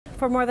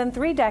For more than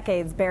 3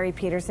 decades, Barry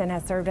Petersen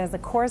has served as a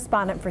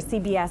correspondent for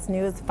CBS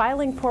News,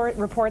 filing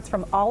reports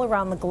from all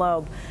around the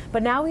globe.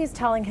 But now he's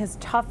telling his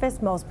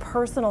toughest, most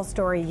personal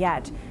story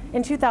yet.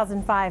 In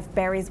 2005,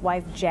 Barry's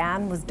wife,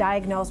 Jan, was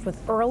diagnosed with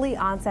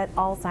early-onset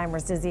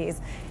Alzheimer's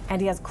disease,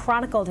 and he has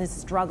chronicled his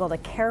struggle to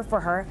care for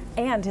her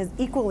and his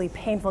equally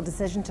painful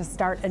decision to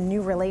start a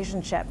new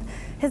relationship.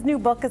 His new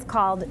book is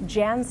called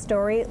Jan's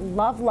Story,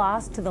 Love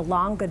Lost to the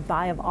Long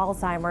Goodbye of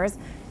Alzheimer's.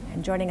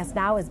 And joining us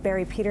now is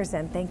Barry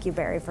Petersen. Thank you,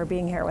 Barry, for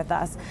being here with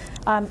us.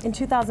 In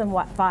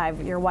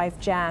 2005, your wife,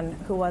 Jan,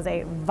 who was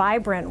a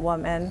vibrant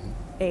woman,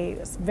 a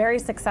very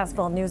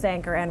successful news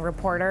anchor and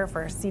reporter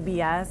for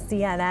CBS,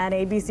 CNN,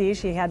 ABC,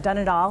 she had done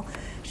it all.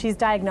 She's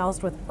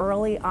diagnosed with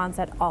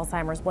early-onset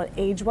Alzheimer's. What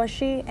age was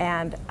she,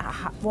 and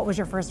what was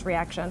your first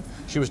reaction?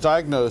 She was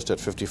diagnosed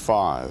at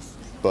 55,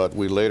 but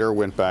we later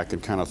went back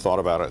and kind of thought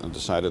about it and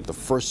decided the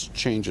first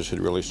changes had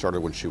really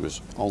started when she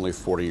was only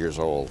 40 years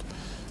old.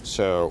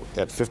 So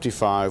at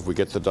 55, we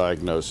get the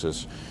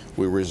diagnosis.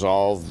 We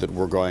resolve that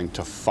we're going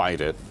to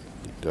fight it,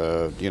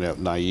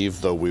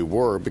 naive though we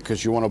were,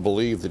 because you want to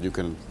believe that you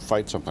can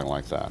fight something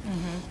like that.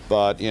 Mm-hmm.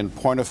 But in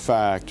point of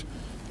fact,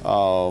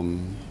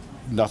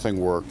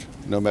 nothing worked.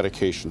 No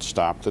medication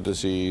stopped the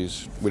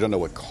disease. We don't know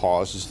what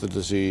causes the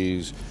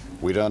disease.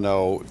 We don't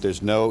know,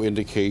 there's no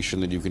indication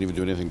that you can even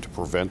do anything to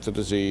prevent the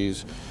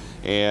disease.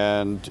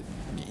 And,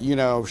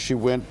 she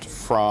went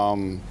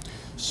from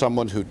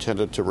someone who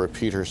tended to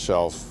repeat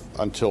herself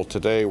until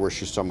today, where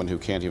she's someone who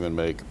can't even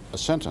make a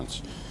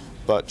sentence.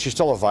 But she's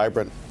still a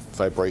vibrant,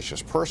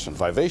 vivacious person.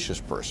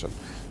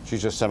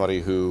 She's just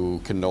somebody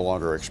who can no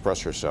longer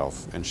express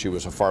herself, and she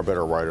was a far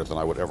better writer than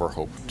I would ever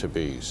hope to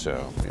be.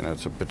 So,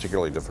 it's a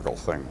particularly difficult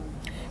thing.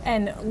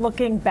 And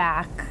looking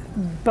back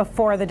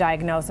before the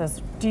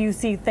diagnosis, do you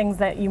see things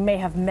that you may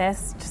have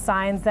missed,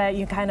 signs that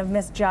you kind of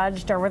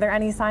misjudged, or were there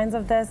any signs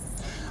of this?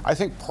 I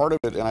think part of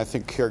it, and I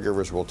think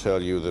caregivers will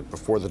tell you that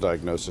before the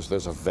diagnosis,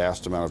 there's a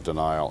vast amount of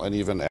denial, and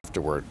even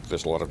afterward,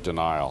 there's a lot of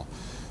denial.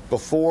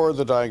 Before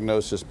the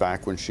diagnosis,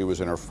 back when she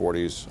was in her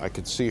 40s, I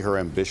could see her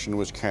ambition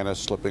was kind of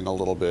slipping a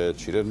little bit.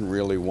 She didn't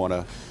really want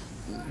to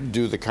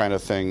do the kind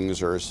of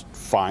things or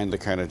find the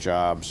kind of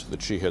jobs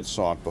that she had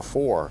sought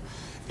before.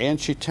 And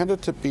she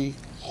tended to be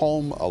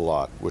home a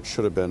lot, which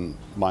should have been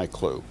my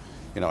clue.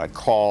 I'd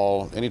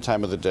call any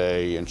time of the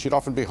day, and she'd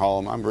often be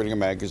home. I'm reading a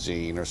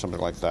magazine or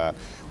something like that.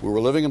 We were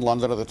living in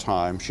London at the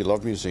time. She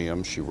loved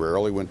museums. She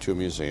rarely went to a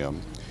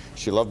museum.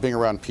 She loved being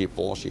around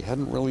people. She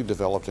hadn't really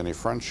developed any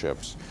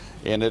friendships.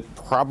 And it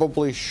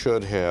probably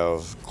should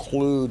have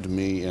clued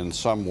me in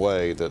some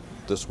way that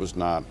this was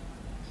not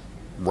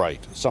right.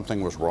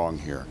 Something was wrong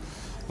here.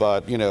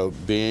 But,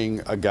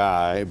 being a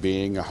guy,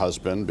 being a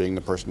husband, being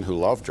the person who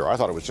loved her, I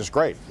thought it was just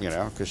great,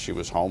 because she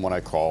was home when I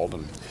called,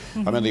 and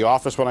I'm in the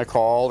office when I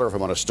called, or if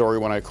I'm on a story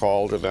when I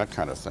called, or that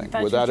kind of thing.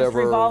 Without ever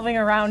revolving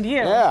around you.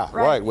 Yeah,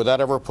 right.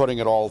 Without ever putting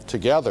it all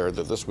together,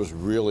 that this was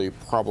really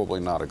probably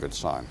not a good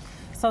sign.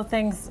 So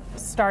things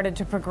started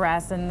to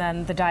progress, and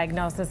then the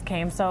diagnosis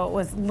came. So it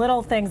was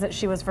little things that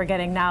she was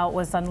forgetting. Now it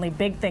was suddenly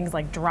big things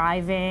like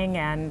driving,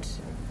 and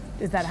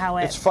is that how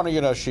it... It's funny,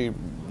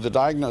 the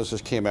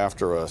diagnosis came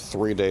after a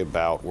 3-day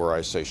bout where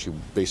I say she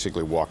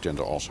basically walked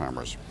into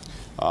Alzheimer's.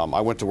 I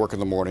went to work in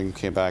the morning,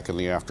 came back in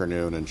the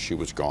afternoon, and she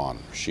was gone.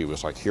 She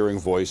was like hearing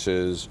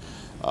voices.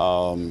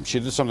 She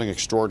did something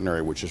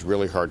extraordinary, which is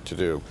really hard to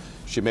do.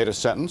 She made a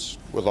sentence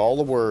with all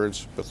the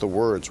words, but the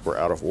words were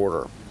out of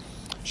order.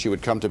 She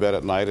would come to bed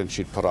at night and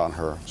she'd put on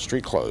her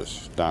street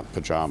clothes, not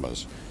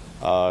pajamas.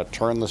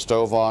 Turned the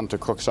stove on to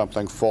cook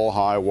something full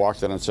high,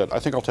 walked in and said, "I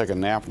think I'll take a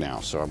nap now."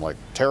 So I'm like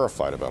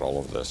terrified about all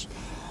of this.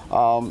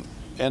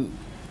 And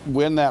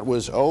when that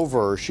was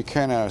over, she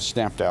kind of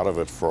snapped out of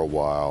it for a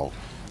while,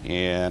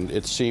 and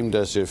it seemed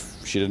as if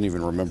she didn't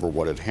even remember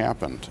what had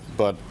happened.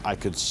 But I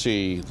could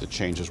see the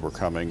changes were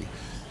coming,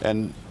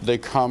 and they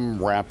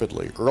come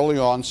rapidly. Early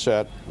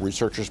onset,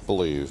 researchers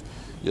believe,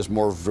 is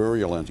more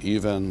virulent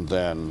even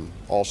than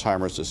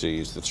Alzheimer's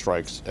disease that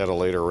strikes at a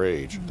later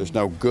age. Mm-hmm. There's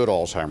no good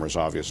Alzheimer's,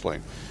 obviously,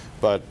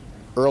 but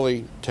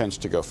early tends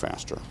to go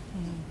faster.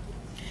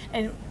 Mm-hmm.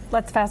 And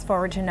let's fast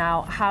forward to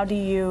now. How do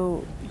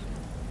you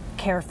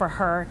care for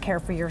her, care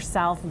for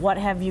yourself? What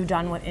have you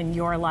done in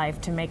your life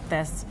to make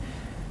this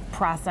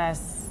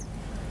process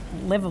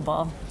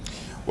livable?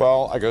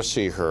 Well, I go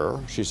see her.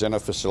 She's in a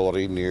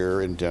facility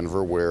in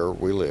Denver where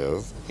we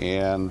live,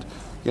 and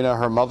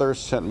her mother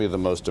sent me the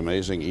most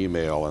amazing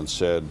email and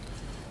said,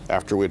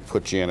 after we'd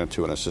put Jan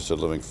into an assisted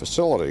living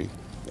facility,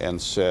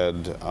 and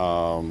said,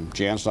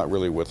 Jan's not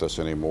really with us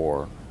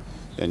anymore,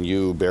 and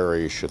you,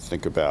 Barry, should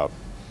think about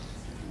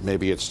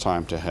maybe it's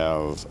time to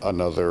have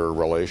another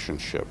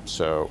relationship.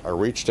 So I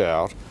reached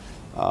out.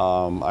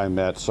 I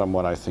met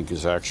someone I think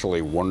is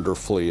actually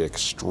wonderfully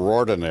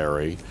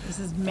extraordinary. This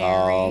is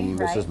Mary,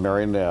 This is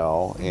Mary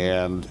Nell,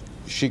 and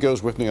she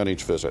goes with me on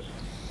each visit.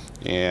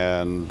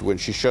 And when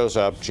she shows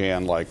up,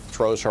 Jan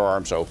throws her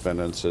arms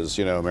open and says,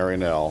 Mary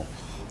Nell.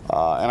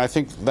 And I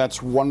think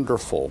that's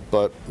wonderful.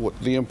 But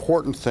the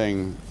important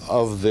thing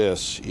of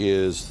this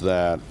is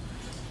that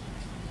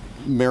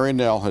Mary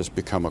Nell has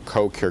become a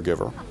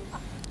co-caregiver,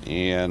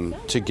 and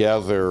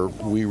together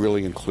we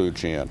really include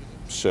Jan.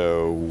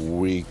 So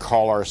we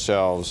call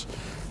ourselves,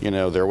 you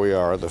know, there we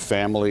are, the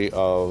family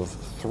of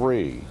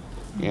three.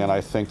 And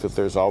I think that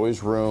there's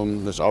always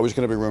going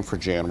to be room for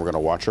Jan. We're going to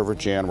watch over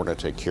Jan, we're going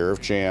to take care of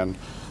Jan.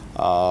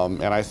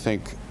 And I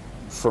think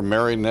for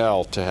Mary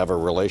Nell to have a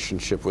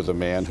relationship with a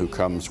man who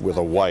comes with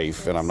a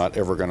wife, and I'm not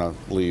ever going to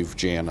leave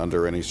Jan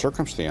under any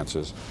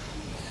circumstances,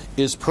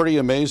 is pretty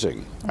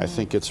amazing. I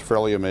think it's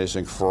fairly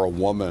amazing for a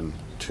woman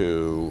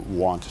to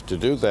want to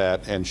do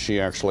that, and she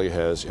actually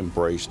has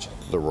embraced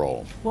the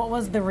role. What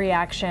was the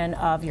reaction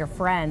of your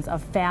friends,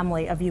 of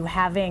family, of you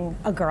having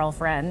a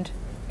girlfriend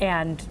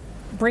and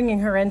bringing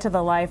her into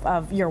the life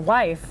of your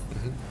wife?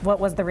 What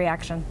was the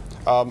reaction?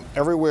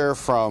 Everywhere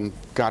from,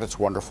 God, it's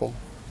wonderful,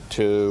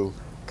 to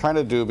kind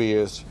of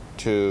dubious,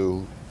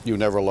 to you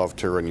never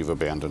loved her and you've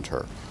abandoned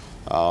her.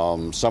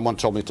 Someone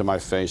told me to my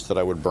face that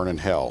I would burn in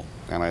hell.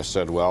 And I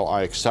said, well,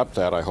 I accept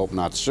that. I hope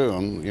not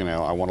soon. You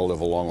know, I want to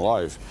live a long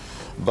life.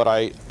 But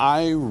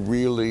I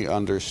really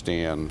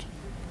understand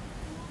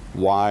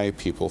why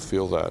people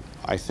feel that.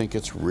 I think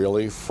it's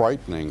really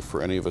frightening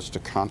for any of us to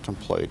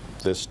contemplate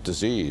this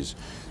disease.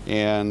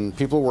 And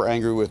people were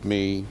angry with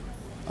me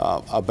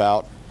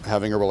about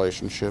having a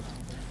relationship.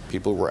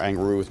 People were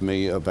angry with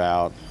me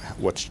about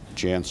what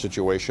Jan's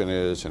situation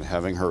is and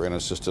having her in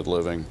assisted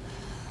living.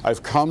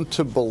 I've come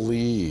to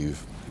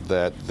believe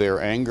that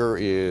their anger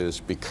is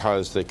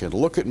because they can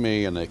look at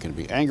me and they can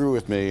be angry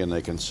with me and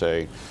they can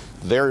say,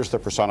 there's the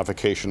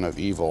personification of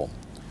evil.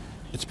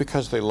 It's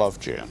because they love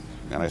Jan,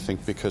 and I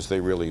think because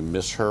they really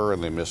miss her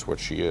and they miss what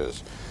she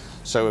is.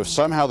 So if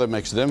somehow that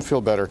makes them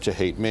feel better to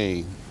hate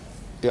me,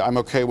 yeah, I'm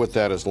okay with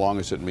that as long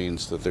as it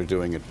means that they're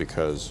doing it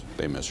because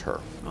they miss her.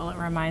 Well, it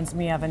reminds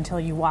me of until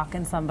you walk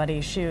in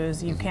somebody's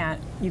shoes, you can't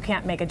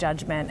make a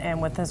judgment.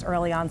 And with this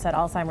early onset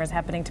Alzheimer's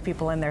happening to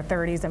people in their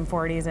 30s and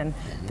 40s and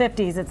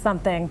 50s, it's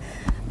something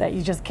that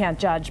you just can't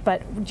judge.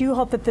 But do you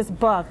hope that this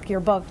book, your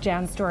book,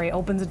 Jan's Story,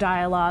 opens a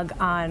dialogue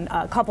on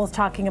couples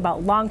talking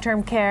about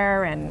long-term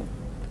care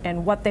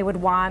and what they would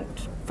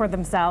want for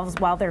themselves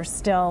while they're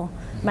still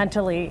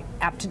mentally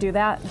apt to do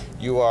that?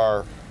 You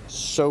are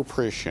so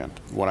prescient.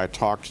 When I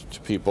talk to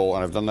people,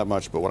 and I've done that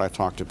much, but when I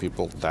talk to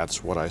people,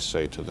 that's what I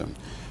say to them.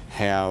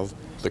 Have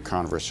the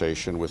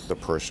conversation with the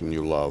person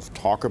you love.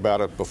 Talk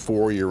about it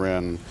before you're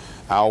in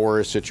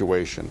our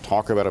situation.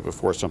 Talk about it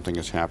before something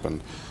has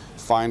happened.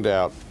 Find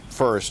out,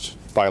 first,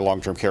 buy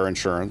long-term care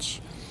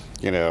insurance.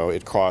 You know,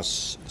 it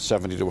costs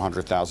 $70,000 to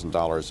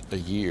 $100,000 a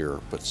year.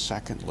 But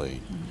secondly,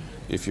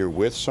 if you're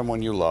with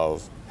someone you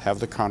love,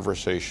 have the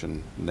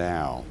conversation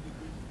now.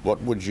 What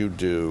would you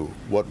do?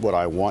 What would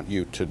I want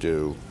you to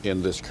do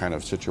in this kind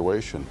of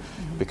situation?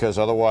 Because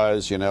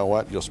otherwise, you know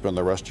what? You'll spend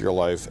the rest of your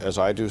life, as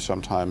I do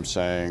sometimes,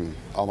 saying,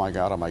 oh my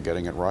God, am I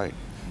getting it right?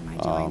 Am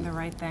I doing the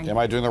right thing? Am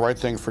I doing the right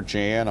thing for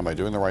Jan? Am I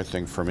doing the right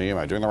thing for me? Am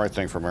I doing the right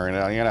thing for Mary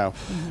Nell? You know,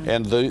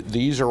 and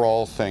these are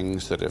all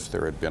things that if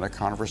there had been a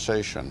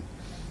conversation,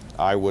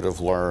 I would have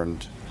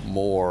learned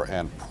more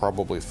and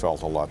probably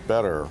felt a lot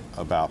better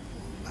about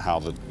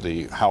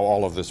how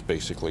all of this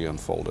basically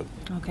unfolded.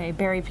 Okay,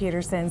 Barry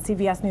Petersen,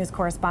 CBS News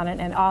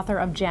correspondent and author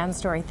of Jan's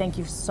Story, thank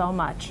you so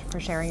much for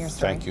sharing your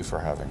story. Thank you for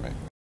having me.